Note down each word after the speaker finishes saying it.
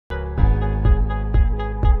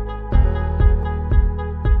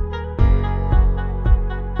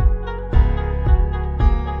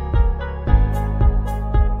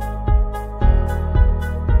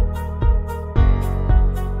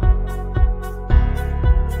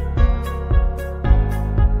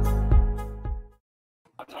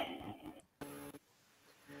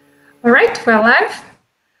right, we're live.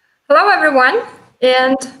 Hello, everyone,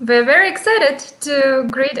 and we're very excited to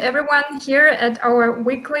greet everyone here at our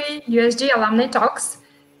weekly USG Alumni Talks.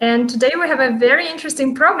 And today we have a very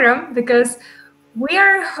interesting program because we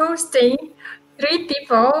are hosting 3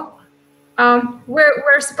 people.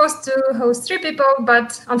 We're supposed to host 3 people,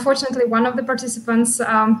 but unfortunately, one of the participants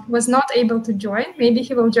was not able to join. Maybe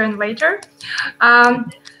he will join later.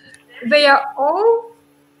 They are all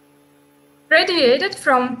graduated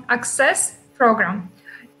from Access program.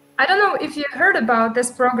 I don't know if you heard about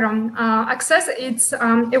this program. Access, it's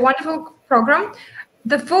a wonderful program.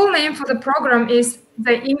 The full name for the program is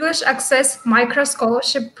the English Access Micro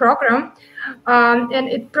Scholarship Program. And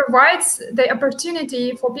it provides the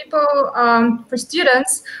opportunity for people, for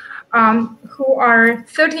students who are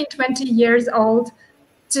 13, 20 years old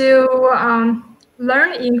to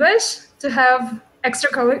learn English, to have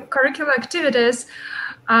extracurricular activities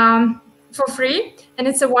for free, and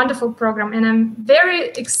it's a wonderful program. And I'm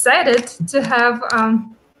very excited to have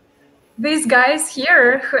these guys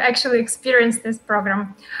here who actually experienced this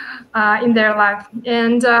program in their life.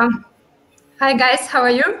 And hi guys, how are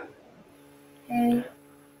you? Hey,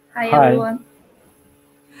 hi everyone.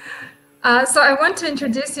 So I want to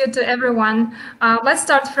introduce you to everyone. Let's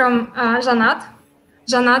start from Janat.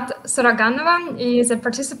 Janat Suraganova is a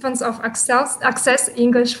participant of Access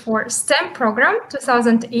English for STEM program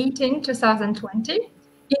 2018-2020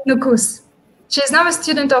 in Nukus. She is now a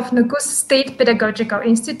student of Nukus State Pedagogical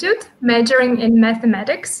Institute, majoring in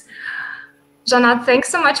mathematics. Janat, thanks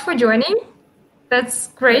so much for joining. That's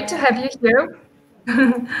great to have you here.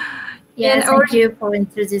 Yeah, thank you for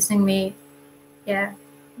introducing me. Yeah,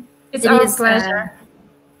 it's our pleasure.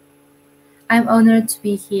 I'm honored to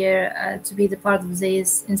be here, to be the part of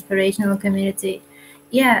this inspirational community.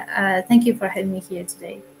 Yeah, thank you for having me here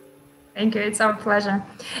today. Thank you, it's our pleasure.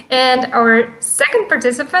 And our second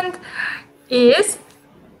participant is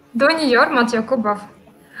Doniyor Matyakubov.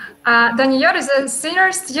 Doniyor is a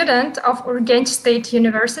senior student of Urgench State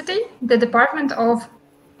University, the Department of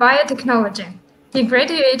Biotechnology. He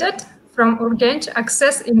graduated from Urgench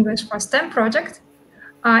Access English for STEM project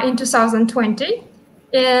in 2020.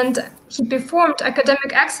 And he performed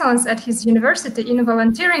academic excellence at his university in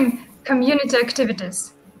volunteering community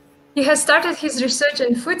activities. He has started his research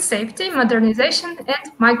in food safety, modernization,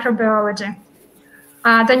 and microbiology.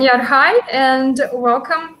 Daniel, hi, and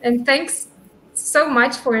welcome, and thanks so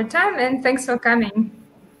much for your time, and thanks for coming.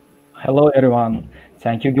 Hello, everyone.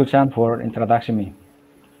 Thank you, Gülcan, for introducing me.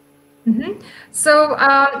 So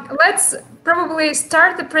let's probably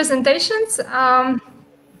start the presentations.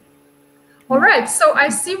 All right, so I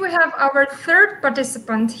see we have our third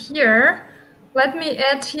participant here. Let me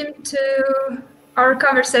add him to our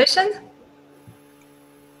conversation.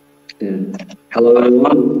 Hello,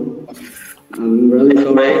 everyone. I'm really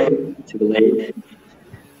sorry to be late.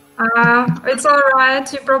 It's all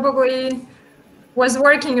right. You probably was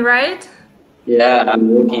working, right? Yeah, I'm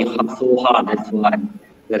working so hard. That's why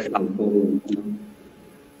I'm home.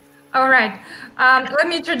 All right. Let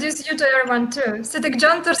me introduce you to everyone too. Sidik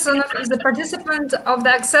John Tursunov is a participant of the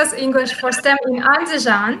Access English for STEM in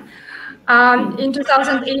Andijan in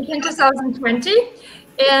 2018-2020.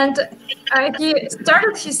 And he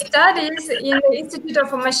started his studies in the Institute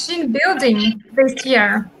of Machine Building this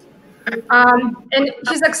year. And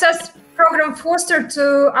his Access program fostered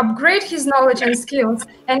to upgrade his knowledge and skills.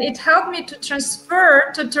 And it helped me to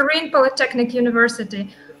transfer to Turin Polytechnic University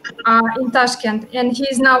in Tashkent, and he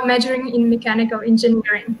is now majoring in mechanical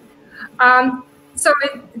engineering. So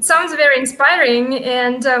it sounds very inspiring,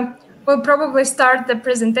 and we'll probably start the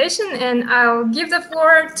presentation, and I'll give the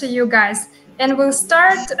floor to you guys. And we'll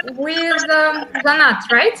start with Zanat,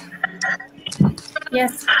 right?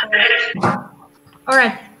 Yes. All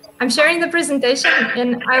right. I'm sharing the presentation,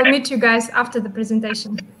 and I'll meet you guys after the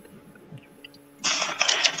presentation.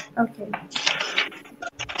 Okay.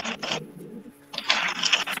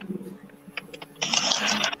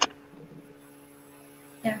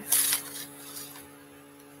 Yeah.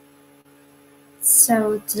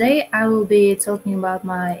 So today I will be talking about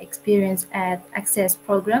my experience at Access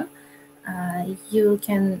program. You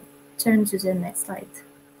can turn to the next slide.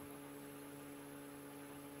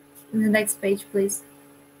 The next page, please.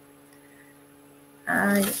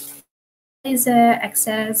 Is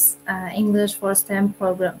Access English for STEM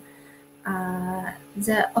program.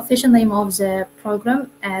 The official name of the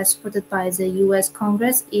program, as supported by the US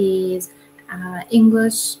Congress, is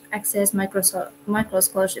English Access Micro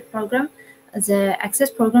Scholarship Program. The Access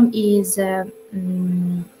program is a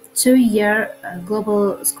 2-year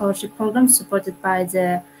global scholarship program supported by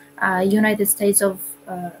the United States of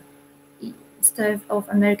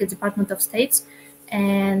America Department of States,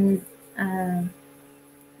 and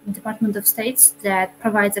Department of States that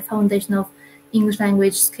provides a foundation of English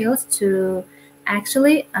language skills to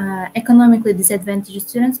actually economically disadvantaged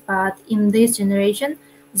students. But in this generation,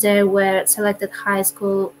 there were selected high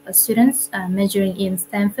school students majoring in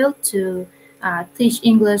STEM field to teach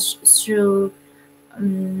English through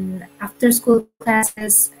after-school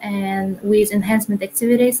classes and with enhancement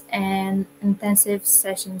activities and intensive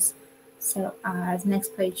sessions. So the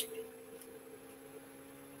next page.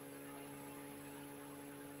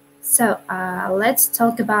 So let's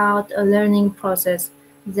talk about a learning process.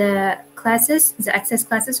 The classes, the access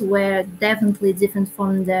classes, were definitely different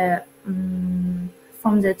from the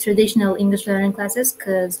traditional English learning classes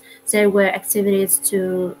because there were activities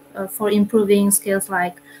to for improving skills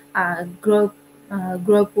like group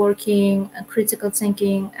working, critical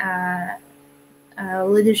thinking,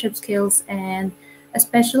 leadership skills, and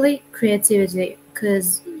especially creativity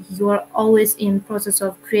because you are always in process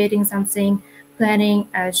of creating something, planning,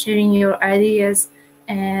 sharing your ideas,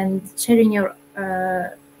 and sharing your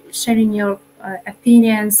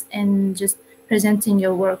opinions, and just presenting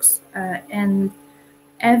your works, and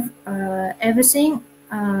everything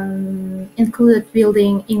included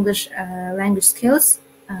building English language skills,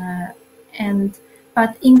 and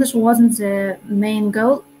but English wasn't the main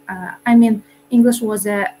goal. I mean, English was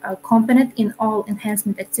a component in all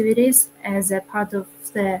enhancement activities as a part of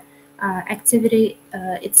the activity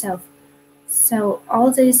itself. So all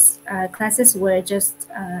these classes were just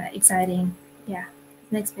exciting. Yeah,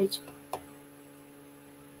 next page.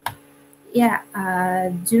 Yeah,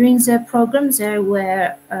 during the program there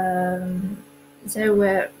were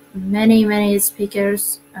many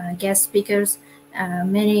speakers, guest speakers,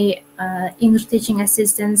 many English teaching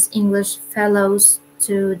assistants, English fellows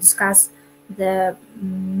to discuss the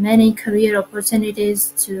many career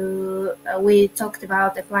opportunities. We talked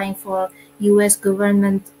about applying for U.S.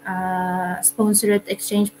 government sponsored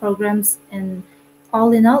exchange programs, and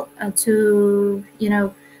all in all, to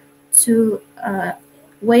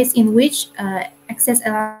ways in which Access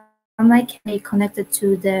Alumni can be connected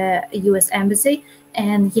to the U.S. Embassy.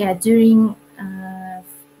 And yeah, during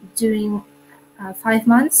 5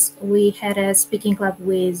 months, we had a speaking club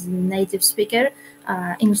with native speaker,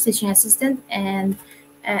 English teaching assistant, and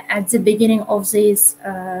at the beginning of this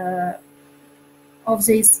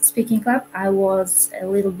speaking club, I was a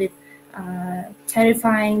little bit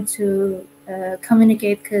terrifying to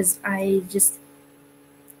communicate because I just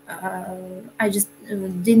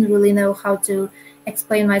didn't really know how to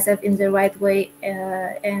explain myself in the right way,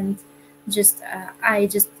 and I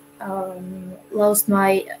just lost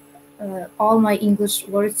my all my English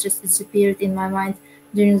words just disappeared in my mind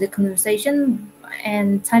during the conversation,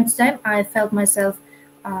 and time to time I felt myself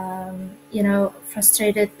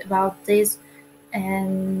frustrated about this.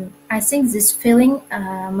 And I think this feeling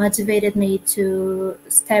motivated me to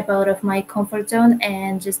step out of my comfort zone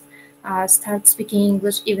and just start speaking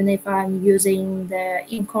English, even if I'm using the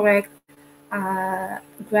incorrect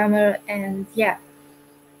grammar. And yeah,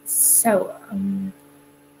 so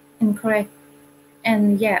incorrect.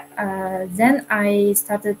 And yeah, then I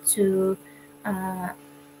started to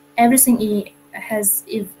everything has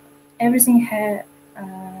if everything had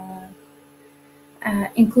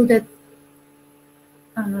included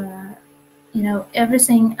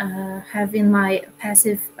everything have in my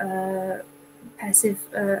passive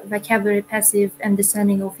vocabulary, passive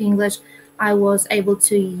understanding of English. I was able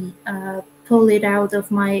to pull it out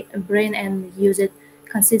of my brain and use it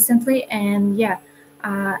consistently. And yeah,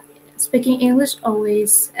 speaking English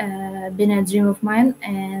always been a dream of mine,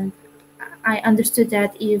 and I understood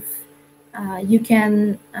that if you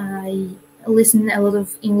can listen a lot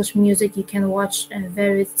of English music, you can watch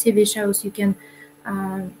various TV shows, you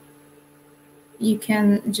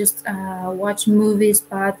can just watch movies,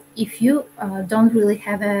 but if you don't really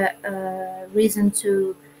have a reason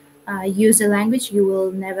to use a language, you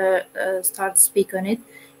will never start to speak on it.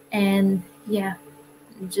 And yeah,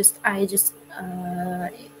 I just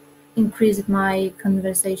increased my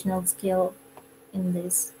conversational skill in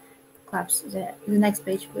these clubs. The next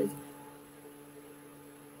page, please.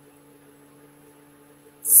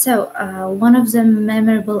 So one of the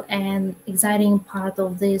memorable and exciting part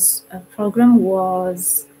of this program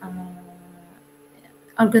was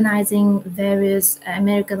organizing various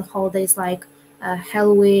American holidays like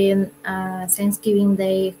Halloween, Thanksgiving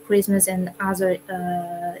Day, Christmas, and other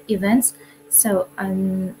events. So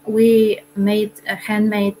we made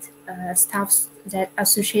handmade stuffs that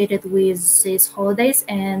associated with these holidays,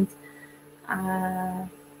 and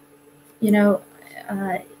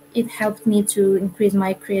it helped me to increase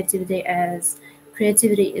my creativity, as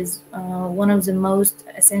creativity is one of the most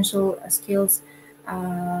essential skills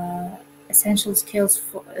essential skills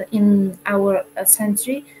for, in our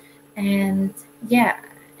century. And yeah,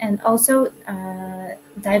 and also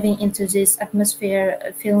diving into this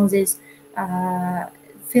atmosphere, feeling this,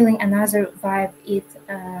 feeling another vibe, it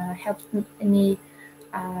helped me,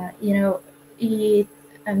 you know, it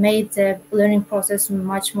made the learning process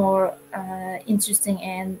much more interesting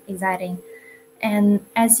and exciting. And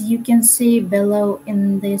as you can see below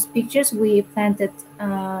in these pictures, we planted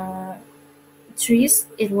trees.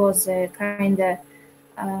 It was a kind of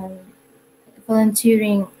um,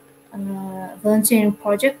 volunteering volunteering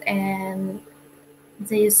project, and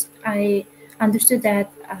this I understood that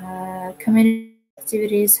community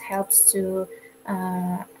activities helps to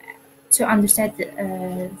understand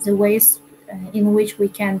the ways in which we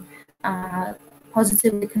can uh,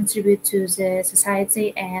 positively contribute to the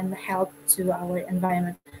society and help to our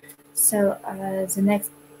environment. So the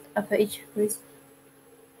next page, please.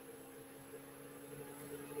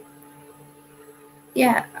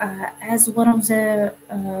 Yeah, as one of the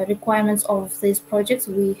requirements of these projects,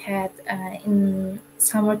 we had in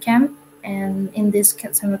summer camp, and in this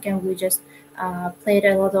summer camp, we just played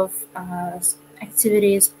a lot of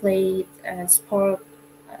activities, played sport.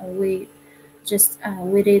 We just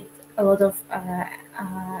we did a lot of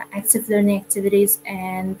active learning activities,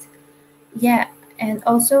 and yeah, and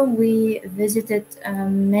also we visited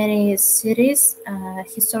many cities,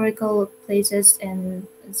 historical places, and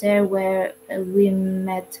there where we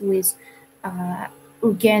met with uh,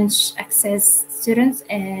 Urgent access students,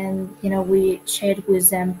 and we shared with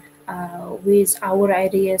them with our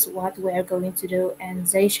ideas what we are going to do, and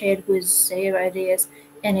they shared with their ideas,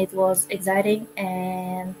 and it was exciting.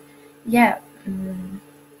 And yeah.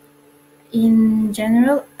 In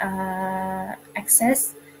general,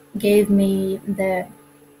 access gave me the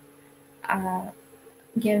uh,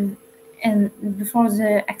 gave and before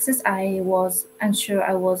the access I was unsure,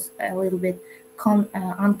 I was a little bit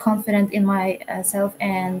unconfident in myself,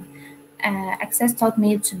 and access taught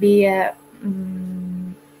me to be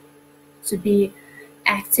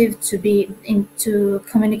active, to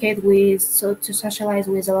communicate with, so to socialize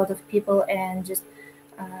with a lot of people, and just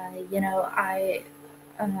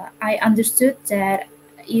I understood that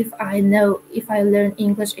if I learn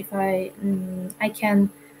English, if I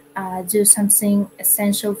can do something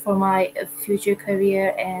essential for my future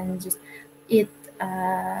career, and just it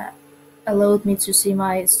uh, allowed me to see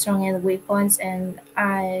my strong and weak points, and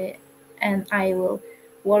I will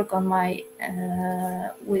work on my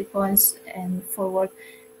weak points and forward.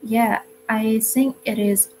 Yeah, I think it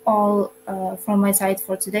is all from my side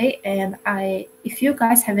for today. And if you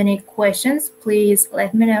guys have any questions, please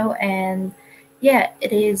let me know. And yeah,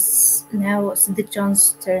 it is now Siddiq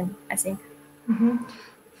John's turn, I think. Mm-hmm.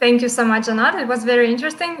 Thank you so much, Anat. It was very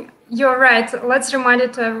interesting. You're right. Let's remind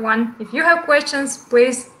it to everyone. If you have questions,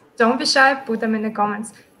 please don't be shy. Put them in the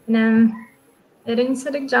comments. And I'm Erin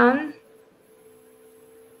Siddiq John.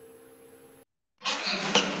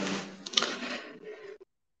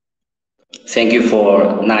 Thank you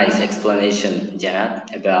for nice explanation,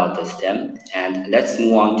 Janet, about the STEM. And let's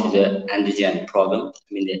move on to the undergrad program,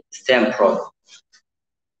 the STEM program.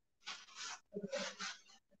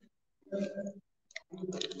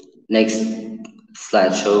 Next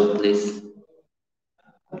slideshow, please.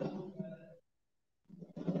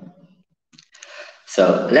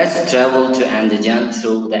 So let's travel to undergrad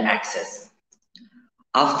through the access.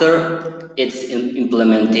 After its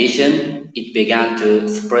implementation, it began to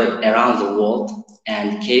spread around the world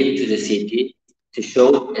and came to the city to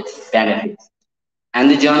show its benefits.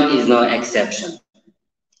 Andijan is no exception.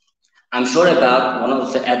 I'm sure about one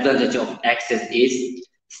of the advantages of access is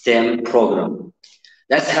STEM program.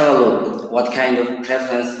 Let's have a look what kind of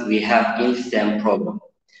preference we have in STEM program.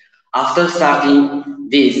 After starting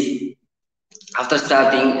this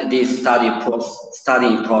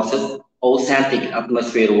studying process, authentic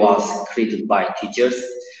atmosphere was created by teachers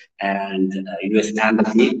and US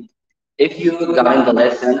Embassy. If you govern the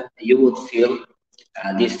lesson, you would feel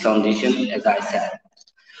this condition, as I said.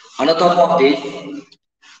 On the top of this,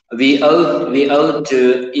 we ought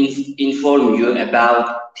to inform you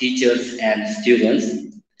about teachers and students.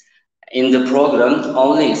 In the program,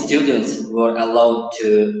 only students were allowed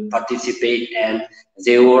to participate, and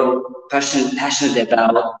they were passionate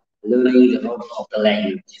about learning the ropes of the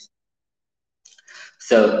language.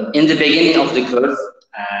 So in the beginning of the course,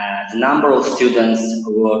 the number of students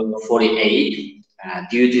were 48.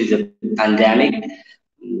 Due to the pandemic,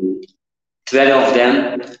 12 of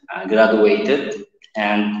them graduated,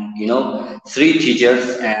 and 3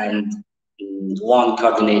 teachers and 1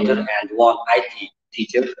 coordinator and 1 IT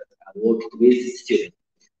teacher worked with students.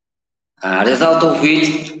 Result of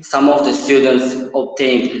which some of the students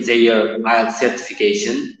obtained their IELTS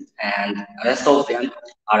certification, and rest of them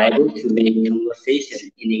are able to make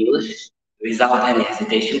conversation in English without any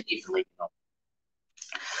hesitation easily.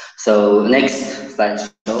 So next slide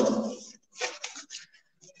show.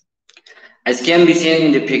 As can be seen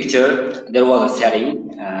in the picture, there was a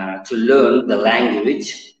setting to learn the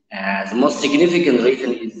language. The most significant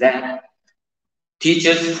reason is that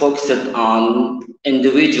teachers focused on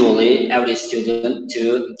individually every student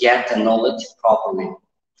to get the knowledge properly.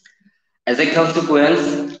 As a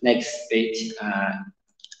consequence, next page.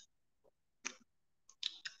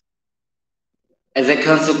 As a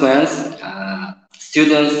consequence,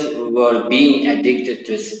 students were being addicted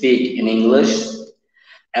to speak in English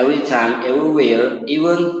every time, everywhere,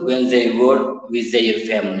 even when they were with their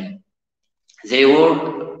family. They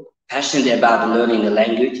were passionate about learning the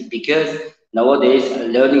language because nowadays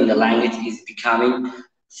learning the language is becoming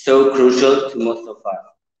so crucial to most of us.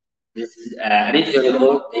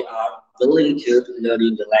 Therefore, they are willing to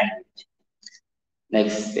learning the language.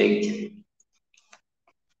 Next page.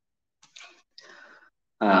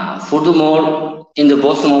 Furthermore, in the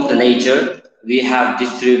bosom of the nature, we have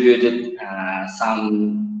distributed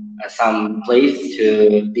some place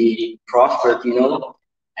to be prospered,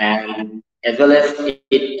 and as well as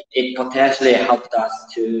it potentially helped us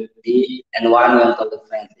to be environmentally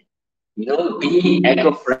friendly. Being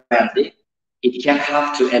eco-friendly, it can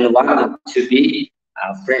have to environment to be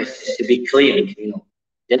fresh, to be clean.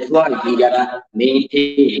 That's why we gotta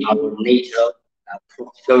maintain our natural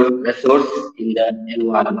resource in the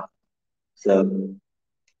environment. So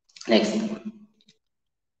next.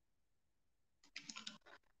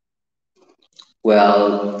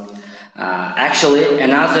 Well, actually,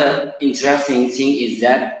 another interesting thing is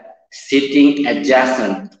that sitting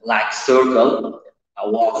adjacent like circle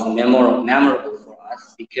was memorable for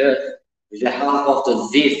us because with the help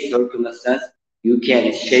of this circumstance, you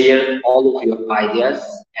can share all of your ideas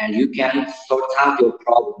and you can sort out your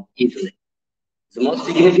problem easily. The most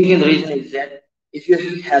significant reason is that if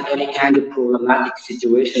you have any kind of problematic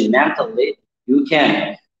situation mentally, you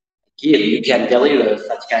can deliver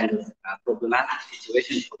such kind of problematic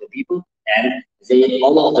situation for the people, and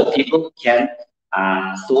all of the people can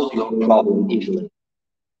solve your problem easily.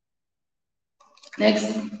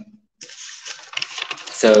 Next.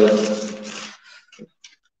 So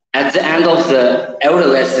at the end of every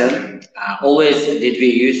lesson, always did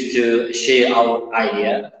we used to share our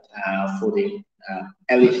idea for the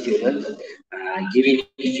every student, giving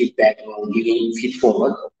feedback or giving feed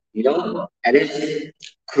forward. And it's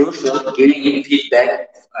crucial giving feedback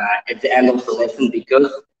at the end of the lesson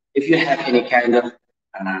because if you have any kind of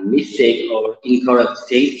mistake or incorrect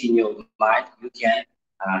things in your mind, you can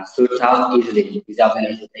sort out easily without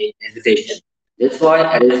any hesitation. That's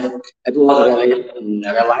why it was really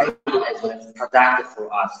reliable as well as productive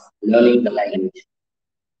for us learning the language.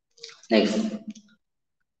 Next.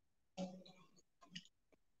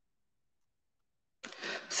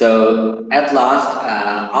 So at last,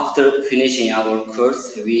 after finishing our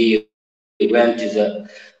course, we went to the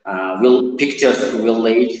pictures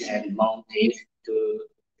village and mountains to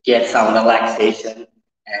get some relaxation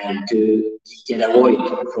and to get away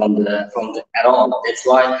from the at all. That's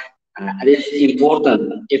why it is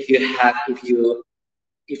important if you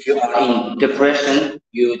are in depression,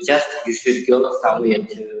 you should go somewhere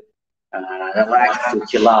to relax, to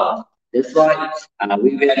chill out. That's why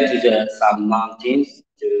we went to some mountains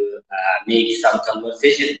to make some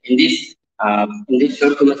conversation. In this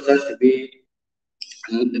circumstance, we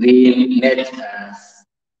met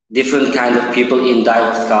different kind of people in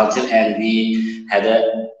diverse culture, and we had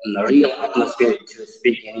a real atmosphere to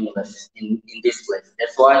speak in English in this place.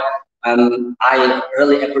 That's why I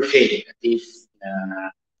really appreciate this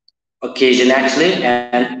occasion actually,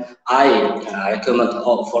 and I recommend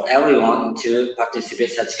for everyone to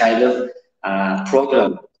participate such kind of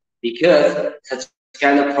program because such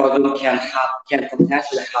kind of program can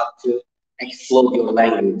potentially help to explode your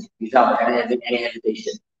language without any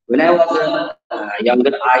hesitation. When I was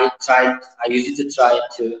younger, I used to try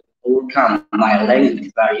to overcome my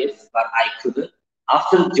language barriers, but I couldn't.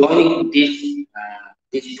 After joining this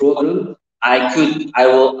program, I could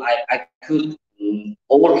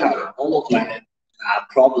overcome all of my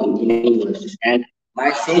problem in English, and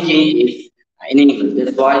my thinking is in English.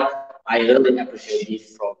 That's why I really appreciate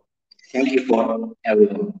this program. Thank you for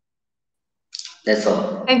everyone. That's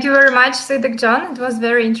all. Thank you very much, Siddiq John. It was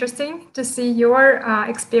very interesting to see your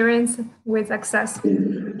experience with Access.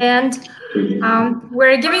 And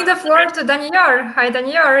we're giving the floor to Danior. Hi,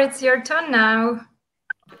 Danior. It's your turn now.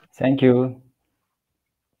 Thank you.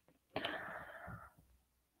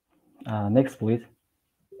 Next, please.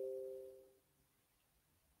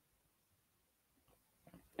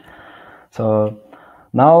 So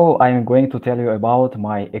now I'm going to tell you about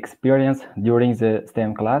my experience during the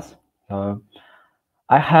STEM class.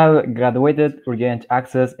 I have graduated Urgent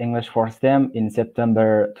Access English for STEM in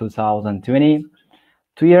September 2020.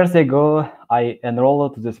 2 years ago, I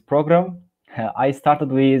enrolled to this program. I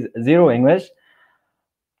started with zero English.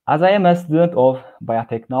 As I am a student of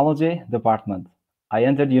biotechnology department, I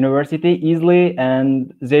entered university easily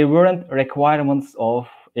and there weren't requirements of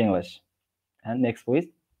English. And next, please.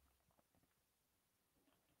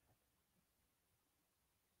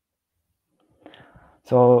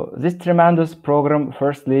 So this tremendous program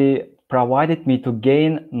firstly provided me to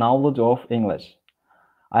gain knowledge of English.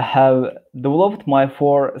 I have developed my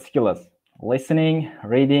 4 skills: listening,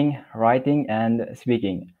 reading, writing, and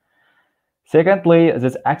speaking. Secondly,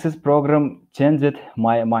 this access program changed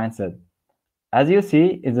my mindset. As you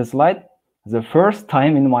see in the slide, the first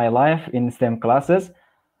time in my life in STEM classes,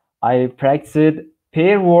 I practiced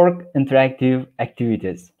pair work interactive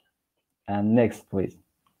activities. And next, please.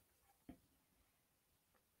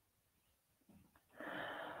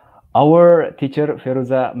 Our teacher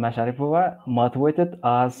Feruza Masharipova motivated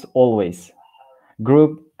us always.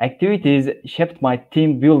 Group activities shaped my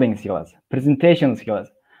team building skills, presentation skills.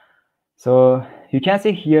 So you can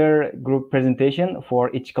see here group presentation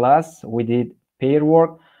for each class. We did pair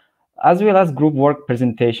work as well as group work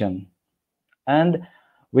presentation. And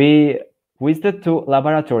we visited to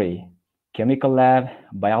laboratory, chemical lab,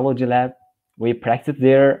 biology lab. We practiced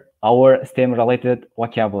there our STEM related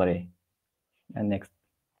vocabulary. And next.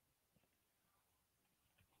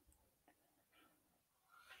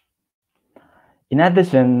 In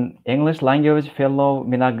addition, English language fellow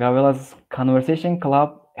Mina Gavila's conversation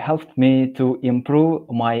club helped me to improve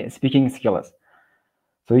my speaking skills.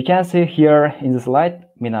 So you can see here in the slide,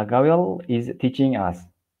 Mina Gavil is teaching us.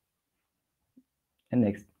 And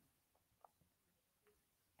next.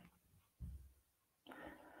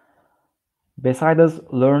 Besides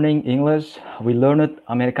learning English, we learned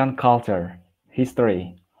American culture,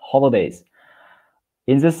 history, holidays.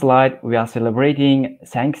 In this slide, we are celebrating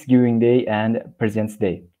Thanksgiving Day and President's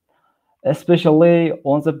Day. Especially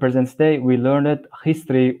on the President's Day, we learned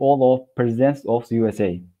history all of presidents of the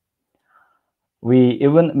USA. We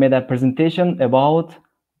even made a presentation about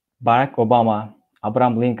Barack Obama,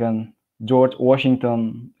 Abraham Lincoln, George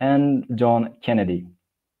Washington, and John Kennedy.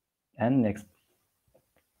 And next.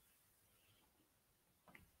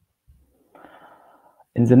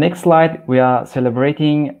 In the next slide, we are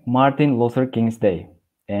celebrating Martin Luther King's Day.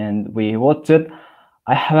 And we watched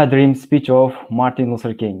I Have a Dream speech of Martin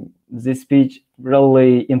Luther King. This speech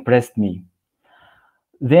really impressed me.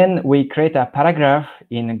 Then we create a paragraph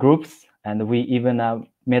in groups, and we even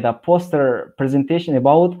made a poster presentation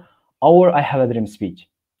about our I Have a Dream speech.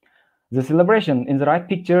 The celebration in the right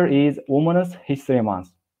picture is Women's History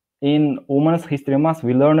Month. In Women's History Month,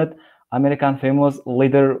 we learned American famous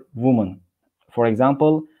leader women. For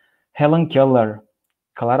example, Helen Keller,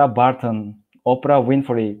 Clara Barton, Oprah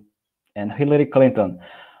Winfrey, and Hillary Clinton.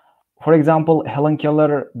 For example, Helen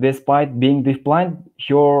Keller, despite being deafblind,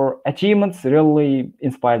 her achievements really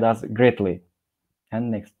inspired us greatly.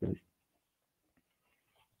 And next, please.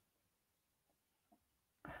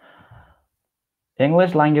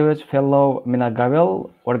 English language fellow Mina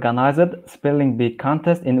Gavel organized spelling bee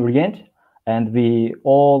contest in Urgent, and we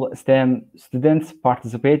all STEM students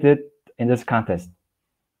participated in this contest.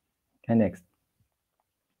 And next.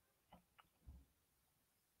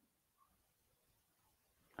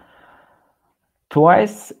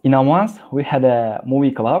 Twice in a month, we had a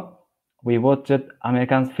movie club. We watched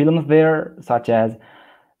American films there, such as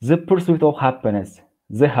The Pursuit of Happiness,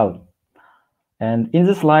 The Help. And in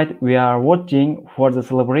this slide, we are watching for the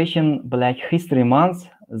celebration Black History Month,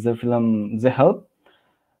 the film The Help.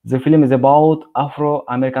 The film is about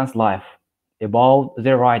Afro-Americans' life, about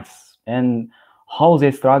their rights, and how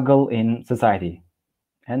they struggle in society.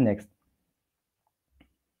 And next.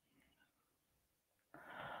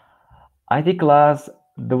 IT class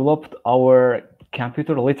developed our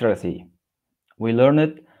computer literacy. We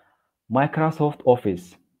learned Microsoft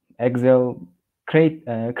Office, Excel,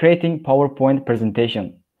 creating PowerPoint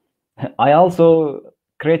presentation. I also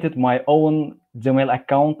created my own Gmail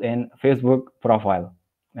account and Facebook profile.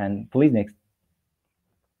 And please next.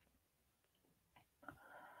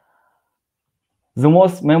 The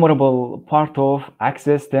most memorable part of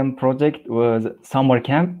Access STEM project was summer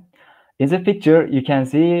camp. In the picture, you can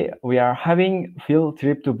see we are having field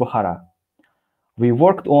trip to Bukhara. We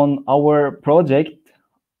worked on our project,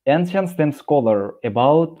 Ancient STEM Scholar,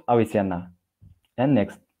 about Avicenna. And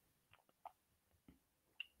next.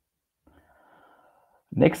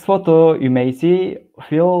 Next photo, you may see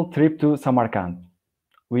field trip to Samarkand.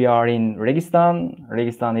 We are in Registan.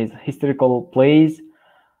 Registan is historical place.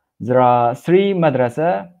 There are 3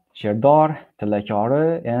 madrasa, Sherdar,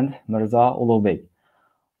 Telakari, and Mirza Ulubek.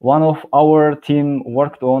 One of our team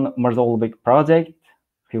worked on Mirza Ulubek project.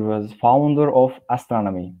 He was founder of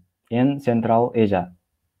astronomy in Central Asia.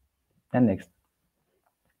 And next.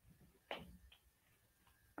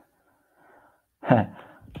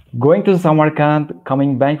 Going to Samarkand,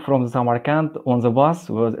 coming back from Samarkand on the bus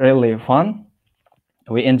was really fun.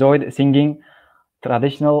 We enjoyed singing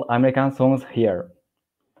traditional American songs here.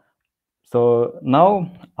 So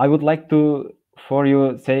now I would like to, for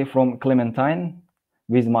you, say from Clementine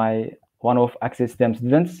with my one of Access STEM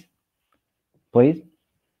students, please.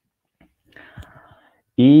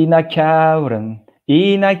 In a cavern,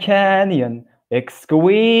 in a canyon,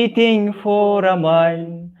 excavating for a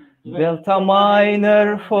mine, built a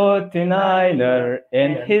miner 49er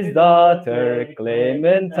and his daughter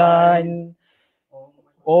Clementine.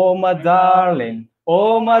 Oh my darling,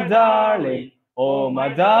 oh my darling, oh my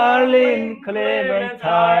darling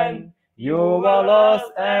Clementine, you are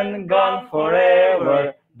lost and gone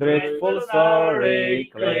forever. Dreadful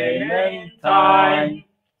story, Clementine.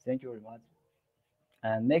 Thank you very much.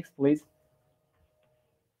 And next, please.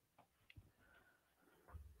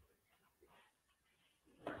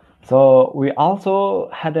 So we also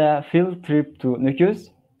had a field trip to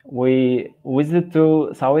Nukus. We visited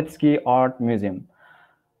to Sowietsky Art Museum.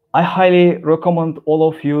 I highly recommend all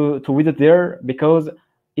of you to visit there because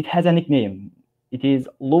it has a nickname. It is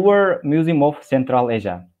Louvre Museum of Central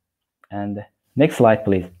Asia. And next slide,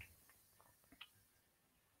 please.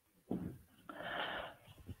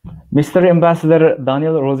 Mr. Ambassador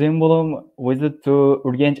Daniel Rosenblum visited to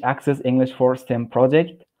Urgenç Access English for STEM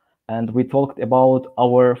project, and we talked about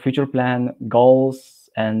our future plan, goals,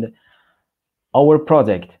 and our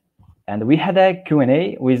project. And we had a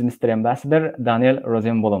Q&A with Mr. Ambassador Daniel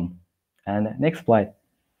Rosenblum. And next slide.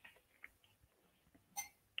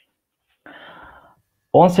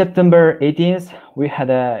 On September 18th, we had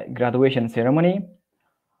a graduation ceremony,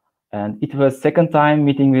 and it was second time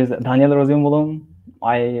meeting with Daniel Rosenblum.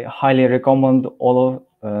 I highly recommend all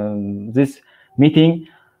of this meeting.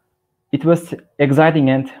 It was exciting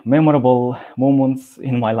and memorable moments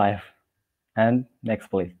in my life. And next,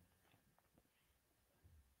 please.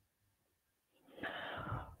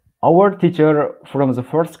 Our teacher from the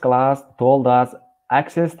first class told us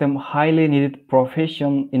Access STEM highly needed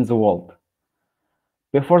profession in the world.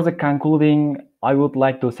 Before the concluding, I would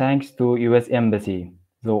like to thank to US Embassy,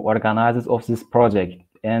 the organizers of this project,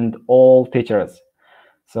 and all teachers.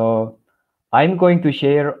 So I'm going to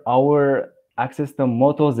share our Access STEM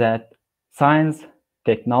motto that science,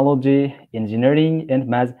 technology, engineering, and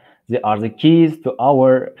math, they are the keys to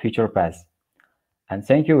our future path. And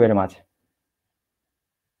thank you very much.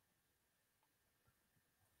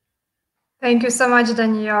 Thank you so much,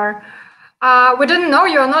 Daniel. We didn't know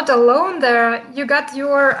you're not alone there. You got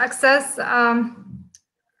your Access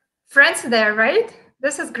friends there, right?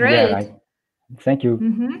 This is great. Yeah, right. Thank you.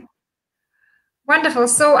 Wonderful.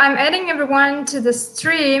 So I'm adding everyone to the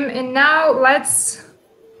stream, and now let's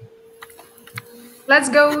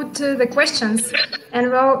go to the questions, and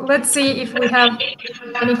well, let's see if we have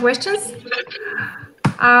any questions.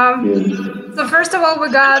 So first of all, we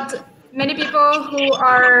got many people who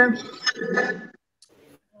are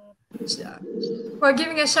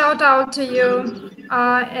giving a shout out to you,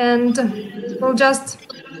 and we'll just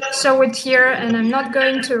show it here, and I'm not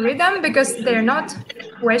going to read them because they're not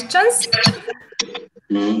questions.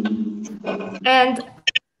 And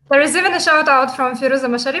there is even a shout out from Firuza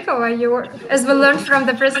Masharipova, as we learned from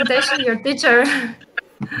the presentation, your teacher.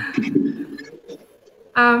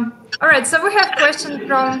 All right, so we have a question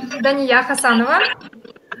from Daniya Hasanova.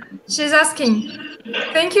 She's asking,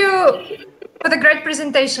 thank you for the great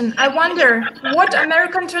presentation. I wonder what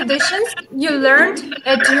American traditions you learned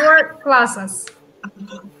at your classes.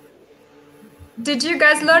 Did you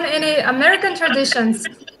guys learn any American traditions?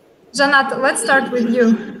 Janat, let's start with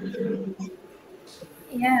you.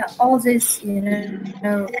 Yeah, all this, we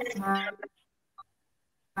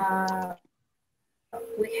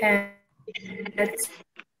had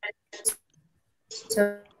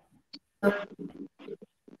so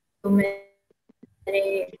many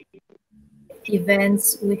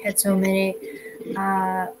events, we had so many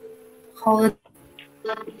holidays,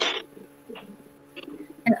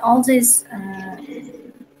 and all this,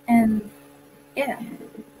 and yeah.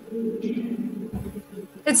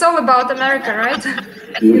 It's all about America, right?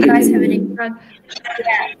 You guys have any? Right.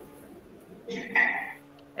 Yeah.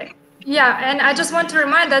 Yeah, and I just want to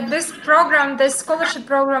remind that this program, this scholarship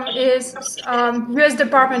program, is U.S.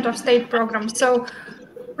 Department of State program. So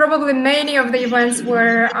probably many of the events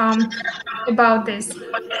were about this.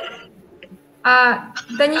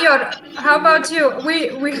 Daniel, how about you?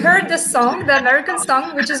 We heard the song, the American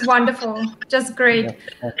song, which is wonderful, just great. Yes,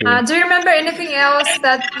 thank you. Do you remember anything else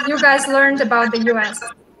that you guys learned about the U.S.?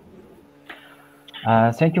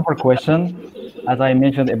 Thank you for question. As I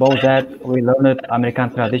mentioned about that, we learned American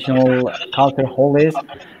traditional culture holidays.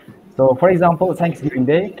 So, for example, Thanksgiving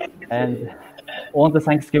Day, and on the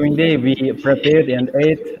Thanksgiving Day, we prepared and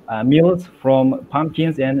ate meals from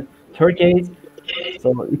pumpkins and turkeys.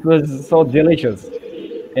 So it was so delicious,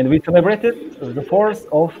 and we celebrated the 4th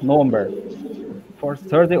of November, 4th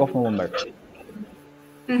Thursday of November.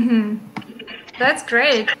 Mm-hmm. That's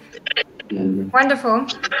great. Wonderful.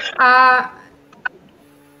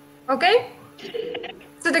 Okay.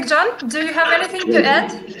 Siddiq John, do you have anything to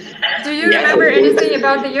add? Do you remember anything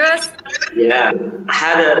about the US? Yeah,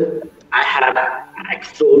 I had an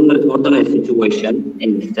extraordinary situation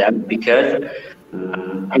in the step because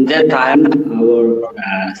in that time our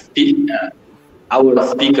speaker,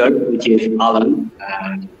 which is Alan,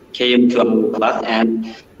 came to our class and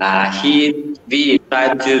we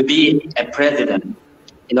tried to be a president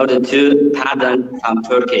in order to pardon some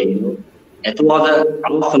Turkey. You know. It was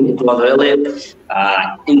awesome. It was really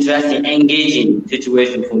interesting, engaging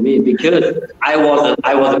situation for me because I was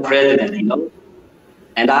a president, you know,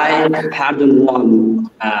 and I pardoned one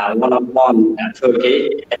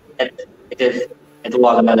Turkey. It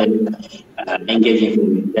was really engaging for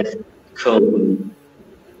me. That's cool for me.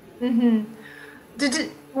 Mm-hmm.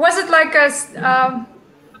 Was it like a?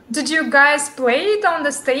 Did you guys play it on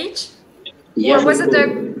the stage? Yes. Or was it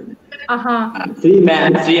a? Three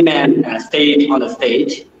men stayed on the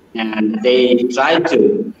stage, and they tried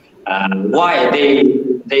to why they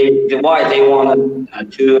wanted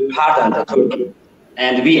to pardon the Turkey,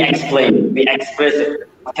 and we expressed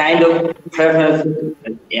kind of preference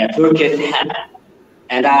Turkey had,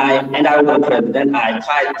 and I was president. I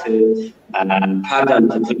tried to pardon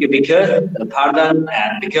the Turkey because the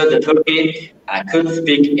Turkey could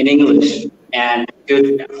speak in English and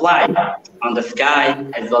could fly on the sky,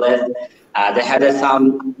 as well as they had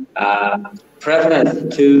some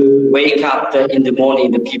preference to wake up in the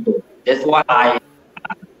morning the people. That's why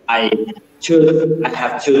I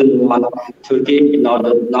have chosen one Turkey in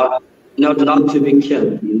order not to be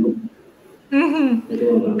killed. You know.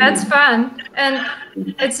 Mm-hmm. That's fun, and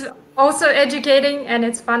it's also educating, and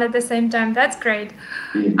it's fun at the same time. That's great.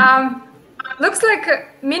 Looks like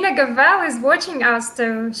Mina Gaval is watching us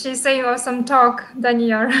too. She's saying awesome talk,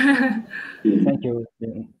 Daniel. Thank you.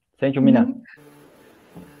 Thank you, Mina.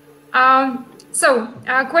 So,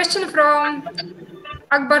 a question from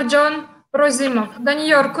Akbarjon Rozimov.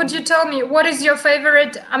 Daniel, could you tell me what is your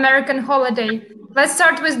favorite American holiday? Let's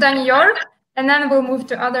start with Daniel, and then we'll move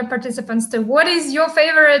to other participants too. What is your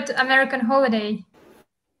favorite American holiday?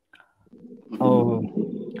 Oh,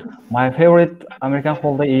 my favorite American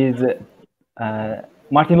holiday is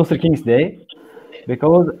Martin Luther King's Day,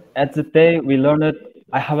 because at the day we learned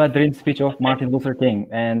I have a dream speech of Martin Luther King,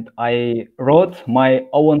 and I wrote my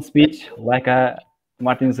own speech like a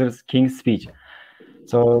Martin Luther King speech.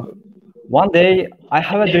 So one day I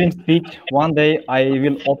have a dream speech. One day I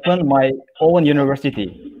will open my own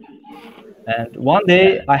university, and one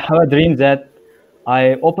day I have a dream that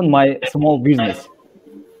I open my small business.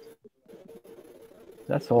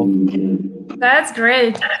 That's all. That's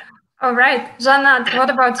great. All right, Janat, what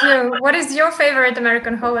about you? What is your favorite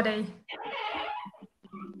American holiday?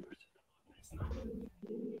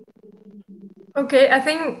 Okay, I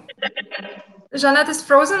think Janat is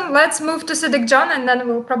frozen. Let's move to Siddiq John, and then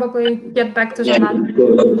we'll probably get back to Janat.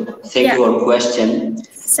 Thank you for the question.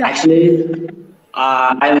 Actually,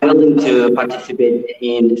 I'm willing to participate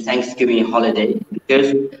in Thanksgiving holiday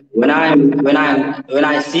because when I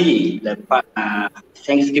see the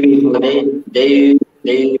Thanksgiving holiday, they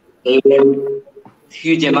have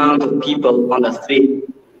huge amount of people on the street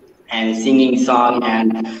and singing song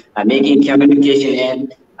and making communication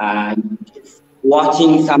and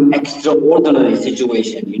watching some extraordinary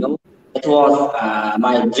situation. You know, it was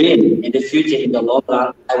my dream in the future. In the long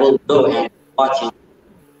run, I will go and watch it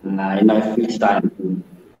in my free time.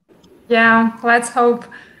 Yeah, let's hope.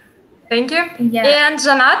 Thank you. Yeah. And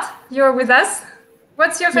Janat, you're with us.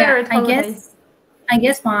 What's your favorite holiday? I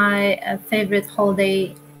guess my favorite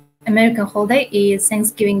holiday, American holiday, is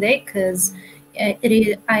Thanksgiving Day, because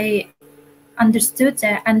I understood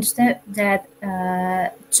that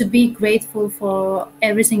to be grateful for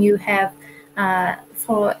everything you have,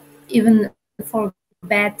 for even for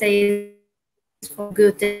bad days, for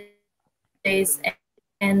good days,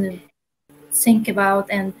 and think about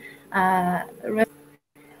and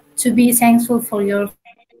to be thankful for your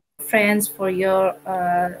friends, for your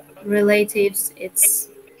relatives. It's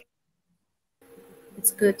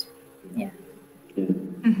good. Yeah.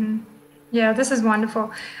 Yeah, this is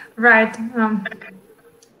wonderful. Right.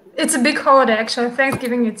 It's a big holiday, actually.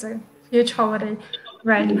 Thanksgiving, it's a huge holiday.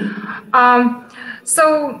 Right.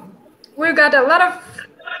 So we've got a lot of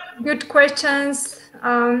good questions,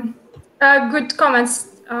 good comments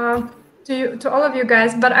to all of you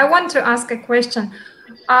guys. But I want to ask a question.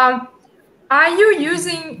 Are you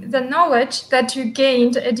using the knowledge that you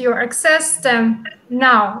gained at your Access STEM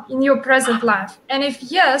now in your present life? And if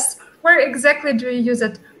yes, where exactly do you use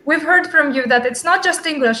it? We've heard from you that it's not just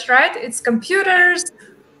English, right? It's computers.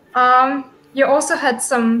 You also had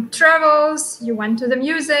some travels. You went to the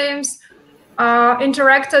museums,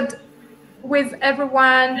 interacted with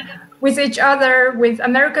everyone, with each other, with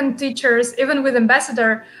American teachers, even with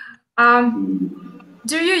ambassador.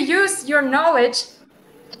 Do you use your knowledge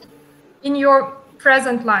in your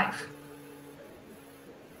present life?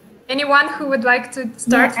 Anyone who would like to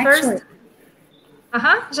start first?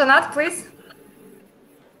 Janat, please.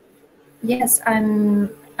 Yes, I'm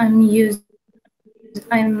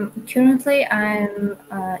currently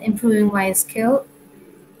improving my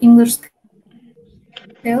English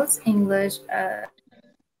skills,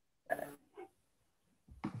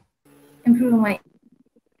 improving my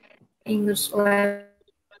English level.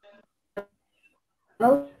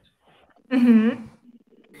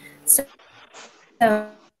 So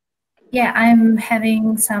yeah, I'm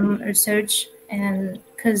having some research, and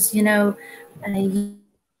because you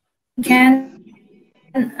can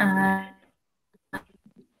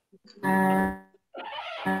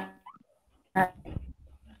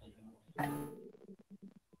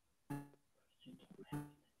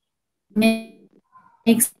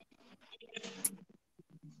make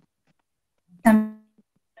some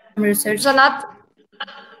research Janat,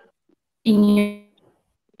 in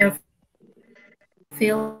your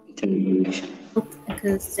field,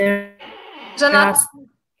 because there Janat,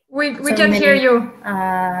 we so can hear you.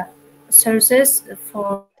 Sources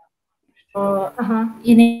for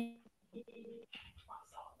you need.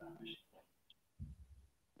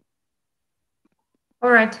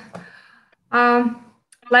 All right.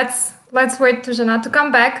 Let's wait to Janat to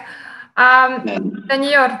come back.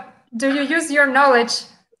 Daniel, do you use your knowledge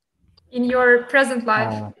in your present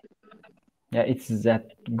life? Yeah, it's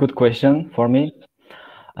that good question for me.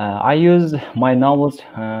 I use my knowledge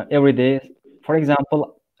every day. For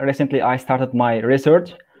example, recently I started my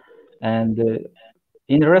research, and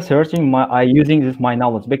in researching, I using my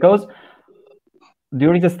knowledge because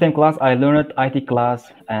during the STEM class I learned IT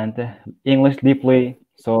class and English deeply,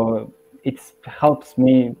 so it helps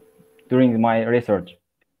me during my research.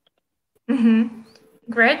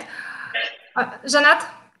 Great. Janat,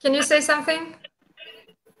 can you say something?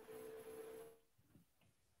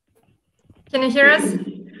 Can you hear us?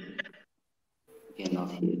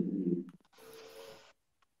 Cannot hear.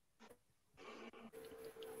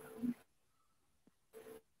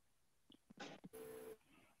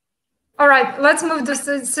 All right, let's move to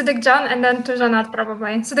Siddiq-Jan and then to Janat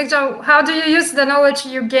probably. Siddiq-Jan, how do you use the knowledge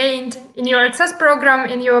you gained in your Access program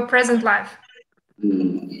in your present life?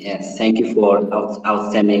 Yes, thank you for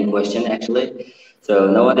outstanding question actually.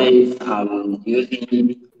 So nowadays I'm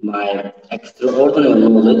using my extraordinary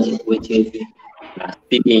knowledge, which is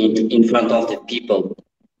speaking in front of the people.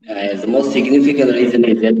 The most significant reason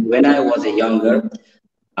is that when I was younger,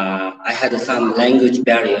 I had some language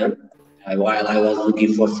barrier while I was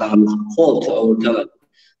looking for some hope to overcome it.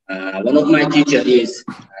 One of my teachers is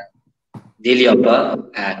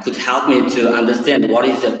Diliapa, could help me to understand what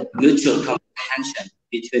is the mutual comprehension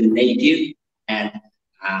between native and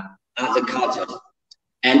uh, other cultures,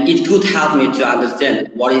 and it could help me to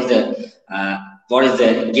understand what is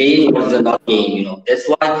the gain, what is the not gain. That's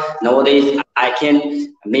why nowadays I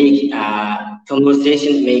can make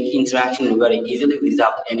conversation, make interaction very easily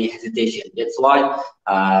without any hesitation. That's why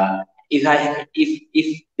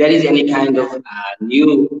if there is any kind of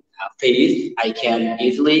new phase, I can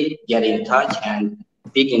easily get in touch and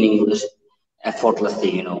speak in English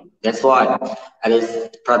effortlessly. That's why it is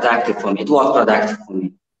productive for me. It was productive for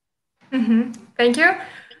me. Thank you.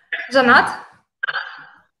 Janat?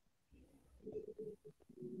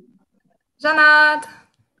 Janat?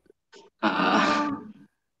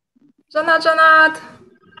 Janat?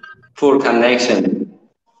 Poor connection.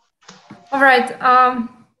 All right.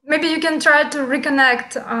 Maybe you can try to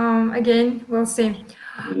reconnect again. We'll see.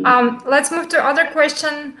 Let's move to other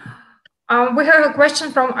question. We have a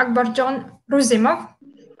question from Akbar John Ruzimov.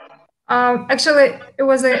 Actually, it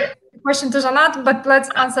was a question to Janat, but let's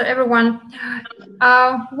answer everyone.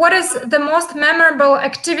 What is the most memorable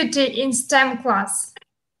activity in STEM class?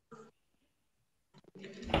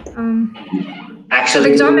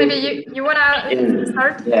 Actually, John, maybe you wanna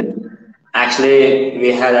start? Yeah. Actually,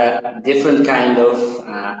 we had a different kind of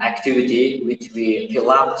activity which we feel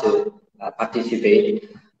up to participate.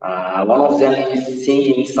 One of them is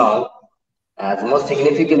singing song. The most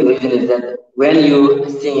significant reason is that when you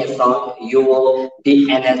sing a song, you will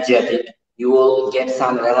be energetic. You will get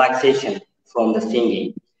some relaxation from the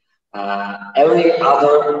singing. Every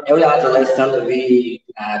other lesson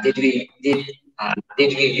did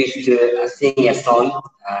we used to sing a song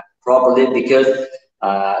properly because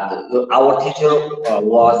our teacher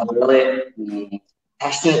was really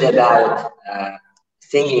passionate about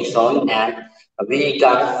singing song, and we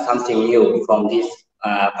got something new from this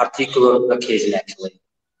particular occasion actually.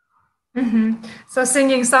 So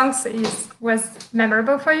singing songs was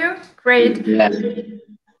memorable for you? Great. Yeah.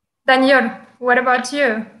 Daniel, what about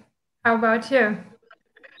you? How about you?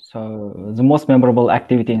 So the most memorable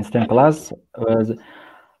activity in STEM class was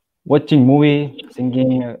watching movie,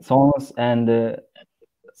 singing songs, and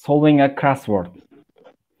solving a crossword.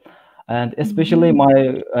 And especially my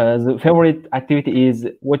the favorite activity is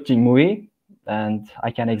watching movie. And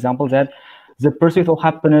I can example that The Pursuit of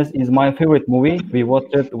Happiness is my favorite movie. We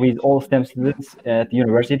watched it with all STEM students at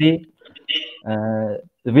university.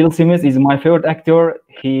 Will Smith is my favorite actor.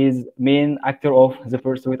 He is main actor of The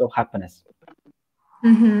Pursuit of Happiness.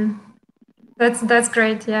 That's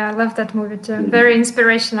great. Yeah, I love that movie too. Very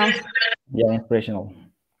inspirational. Yeah, inspirational.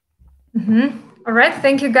 All right,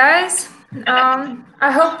 thank you guys.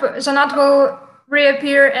 I hope Janat will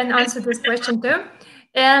reappear and answer this question too.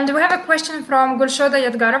 And we have a question from Gulshoda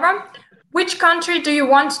Yadgarova. Which country do you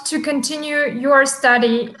want to continue your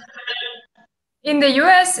study? In the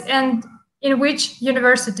US, and in which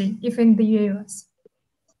university, if in the US?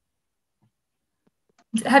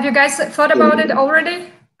 Have you guys thought about it already?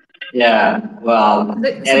 Yeah, well,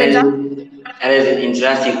 it is an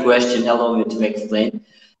interesting question. Allow me to explain.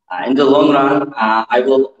 In the long run, I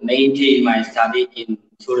will maintain my study in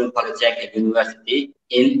Turin Polytechnic University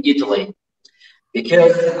in Italy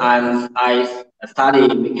because I study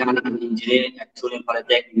mechanical engineering at Turin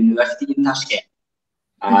Polytechnic University in Tashkent.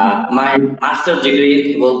 My master's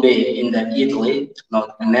degree will be in Italy,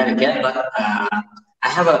 not America, but I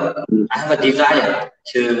have a desire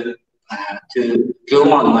to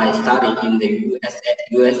go on my study in the US,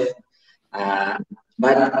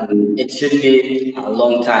 but it should be a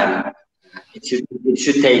long time. It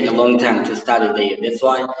should take a long time to study there. That's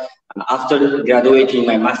why after graduating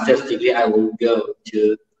my master's degree, I will go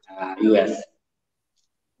to US.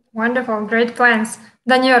 Wonderful, great plans.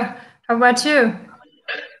 Daniel, how about you?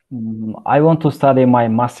 I want to study my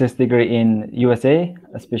master's degree in USA,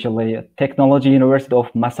 especially Technology University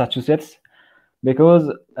of Massachusetts, because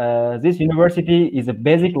this university is a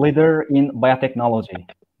basic leader in biotechnology.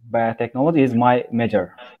 Biotechnology is my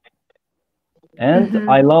major. And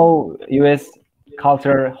I love US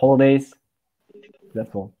culture, holidays.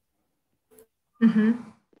 That's all.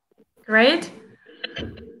 Great.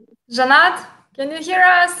 Janat, can you hear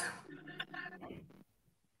us?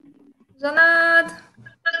 Janat.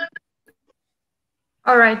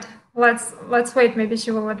 All right, let's wait. Maybe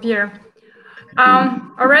she will appear.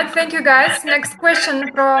 All right, thank you guys. Next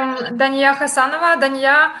question from Dania Hasanova.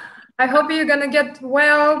 Dania, I hope you're gonna get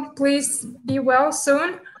well. Please be well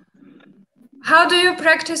soon. How do you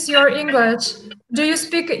practice your English? Do you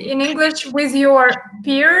speak in English with your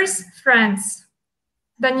peers, friends?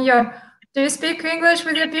 Dania, do you speak English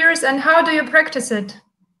with your peers, and how do you practice it?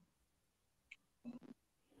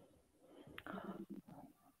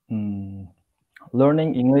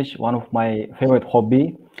 Learning English, one of my favorite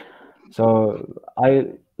hobby. So I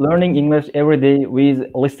learning English every day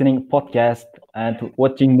with listening podcast and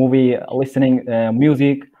watching movie, listening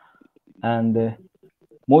music, and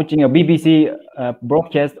watching a BBC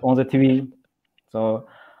broadcast on the TV. So,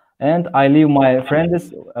 and I leave my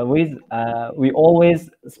friends with we always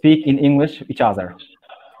speak in English each other.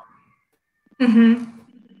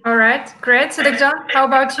 All right, great. Sidekjan, how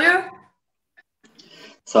about you?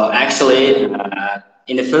 So actually,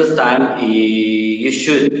 in the first time,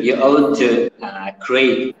 you ought to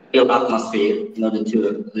create real atmosphere in order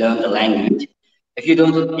to learn the language. If you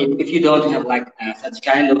don't have like such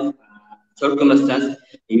kind of circumstance,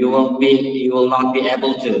 you will not be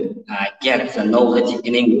able to get the knowledge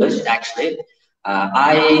in English. Actually,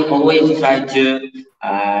 I always try to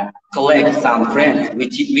collect some friends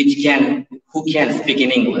who can speak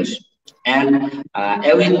in English. And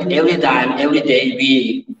every day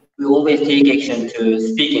we always take action to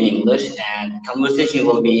speak in English, and conversation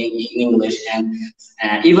will be in English.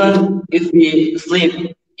 And even if we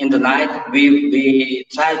sleep in the night, we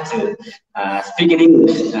try to speak in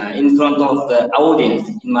English in front of the audience.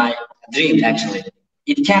 In my dream, actually,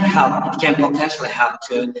 it can help. It can potentially help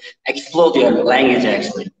to explore your language,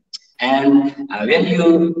 actually. And when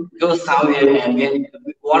you go somewhere and when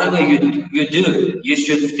whatever you do, you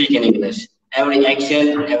should speak in English. Every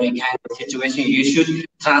action, every kind of situation, you should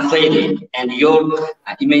translate it, and your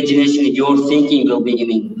imagination, your thinking will be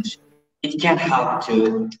in English. It can help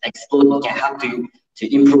to explore. It can help to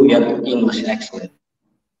improve your English, actually.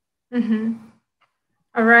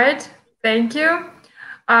 All right, thank you.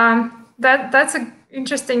 That's an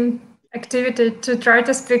interesting activity to try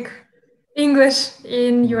to speak English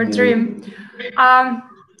in your dream.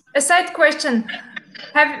 A side question: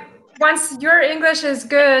 once your English is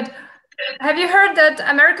good, have you heard that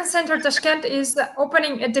American Center Tashkent is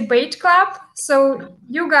opening a debate club? So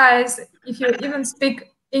you guys, if you even speak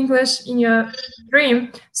English in your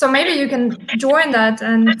dream, so maybe you can join that,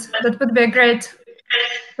 and that would be a great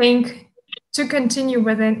thing to continue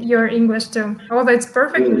with your English too. Although it's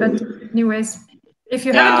perfect, but anyways, if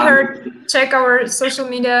you haven't heard, check our social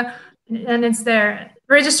media, and it's there.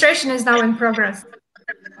 Registration is now in progress.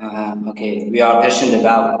 Okay, we are passionate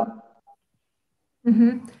about.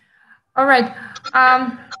 All right,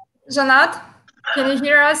 Janat, can you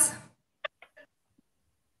hear us?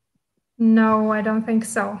 No, I don't think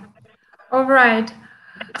so. All right.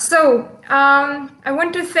 So I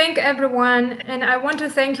want to thank everyone, and I want to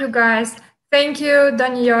thank you guys. Thank you,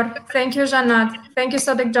 Daniyor. Thank you, Janat. Thank you,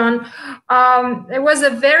 Sadiq John. It was a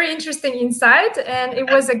very interesting insight, and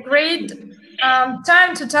it was a great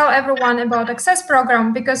time to tell everyone about Access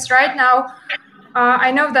program, because right now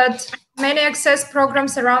I know that many Access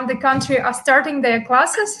programs around the country are starting their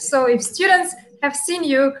classes. So if students have seen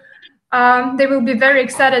you, they will be very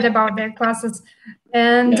excited about their classes.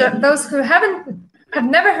 And those who have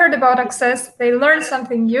never heard about Access, they learn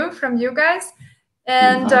something new from you guys.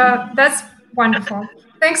 And that's wonderful.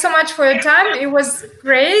 Thanks so much for your time. It was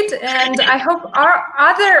great. And I hope our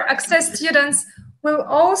other Access students will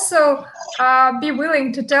also be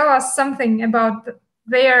willing to tell us something about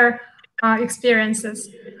their experiences.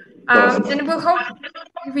 And we'll hope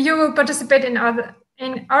you will participate in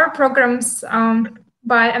our programs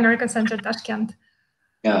by American Center Tashkent.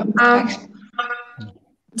 Yeah.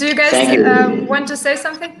 Do you guys want to say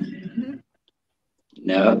something?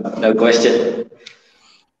 No, no question.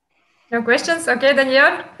 No questions? Okay,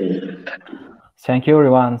 Daniel. Thank you,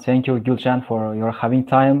 everyone. Thank you, Gülcan, for your having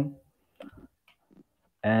time.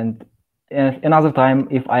 And another time,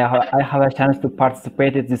 if I have a chance to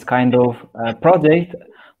participate in this kind of project,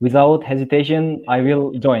 without hesitation, I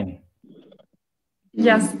will join.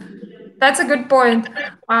 Yes, that's a good point.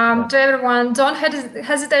 To everyone, don't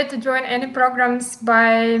hesitate to join any programs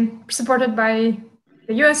supported by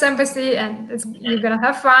the U.S. Embassy, and you're gonna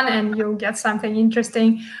have fun and you'll get something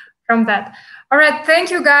interesting from that. All right, thank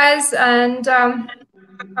you guys, and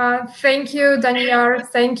thank you, Daniel.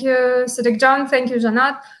 Thank you, Sadiq John. Thank you,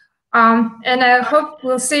 Janat. And I hope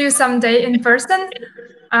we'll see you someday in person.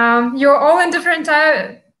 You're all in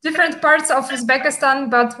different parts of Uzbekistan,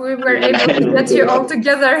 but we were able to get you all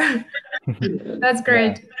together. That's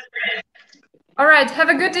great. Yeah. All right, have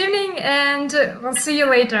a good evening, and we'll see you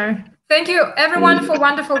later. Thank you, everyone, for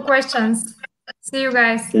wonderful questions. See you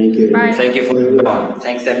guys. Thank you. Bye. Thank you for everyone.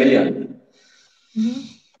 Thanks a million.